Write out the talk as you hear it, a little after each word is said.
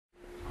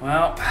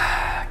Well,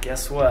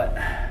 guess what?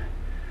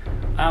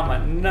 I'm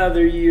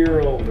another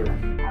year older.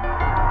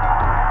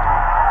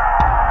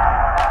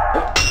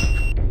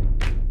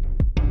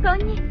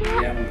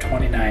 Yeah, I'm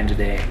 29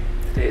 today.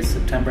 Today is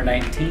September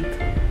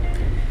 19th,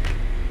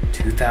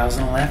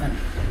 2011.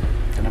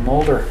 And I'm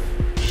older.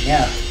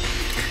 Yeah.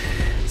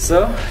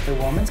 So, the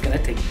woman's gonna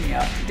take me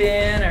out to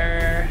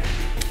dinner.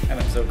 And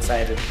I'm so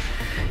excited.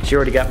 She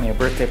already got me a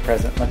birthday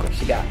present. Look what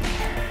she got me.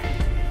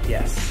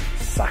 Yes,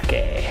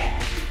 sake.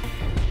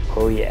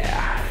 Oh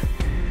yeah.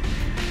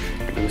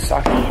 Blue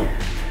sake.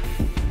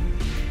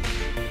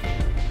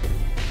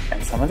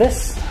 And some of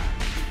this.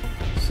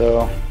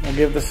 So we'll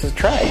give this a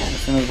try as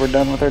soon as we're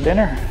done with our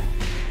dinner.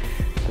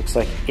 Looks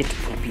like it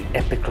will be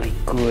epically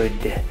good.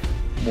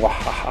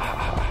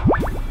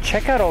 Wahahaha.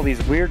 Check out all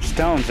these weird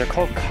stones. They're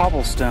called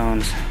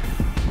cobblestones.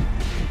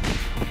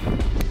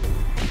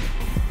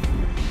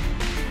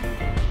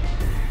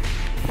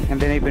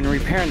 And then they've been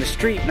repairing the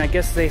street, and I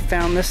guess they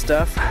found this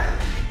stuff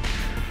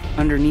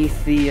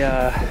underneath the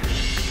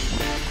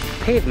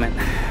pavement.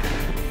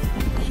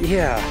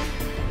 Yeah.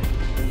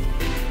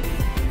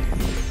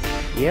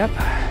 Yep.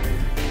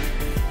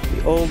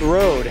 The old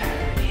road,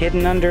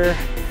 hidden under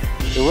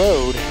the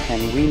road,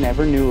 and we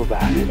never knew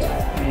about it.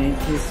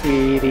 Thank you,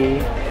 sweetie.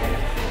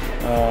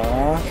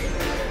 Aww.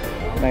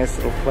 Nice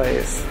little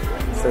place.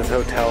 It says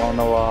hotel on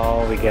the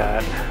wall. We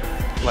got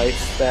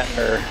lights that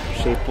are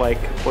shaped like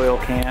oil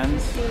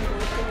cans.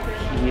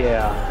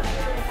 Yeah.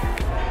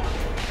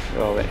 Look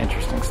at all the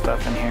interesting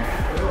stuff in here.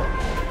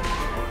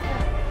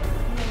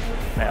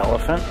 An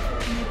elephant.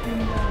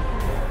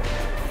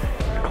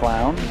 A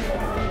clown.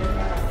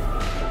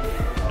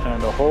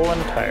 And a whole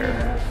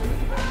entire.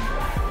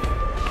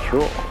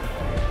 Cool.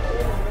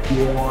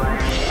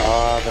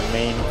 Ah, the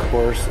main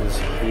course is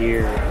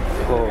here.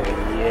 Oh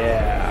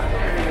yeah.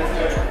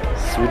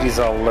 Sweetie's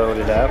all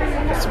loaded up.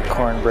 Got some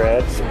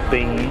cornbread, some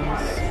beans.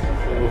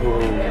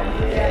 Oh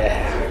yeah.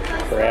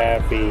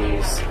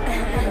 Crappies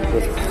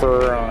with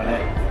fur on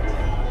it.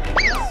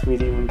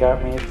 Sweetie even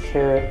got me a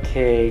carrot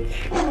cake.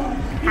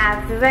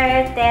 Happy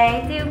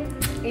birthday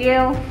to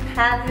you.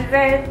 Happy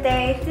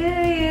birthday to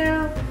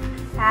you.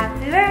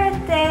 Happy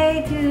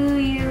birthday to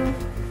you.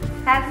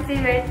 Happy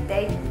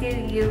birthday to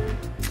you.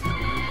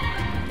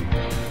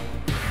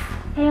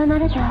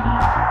 Sayonara, Johnny.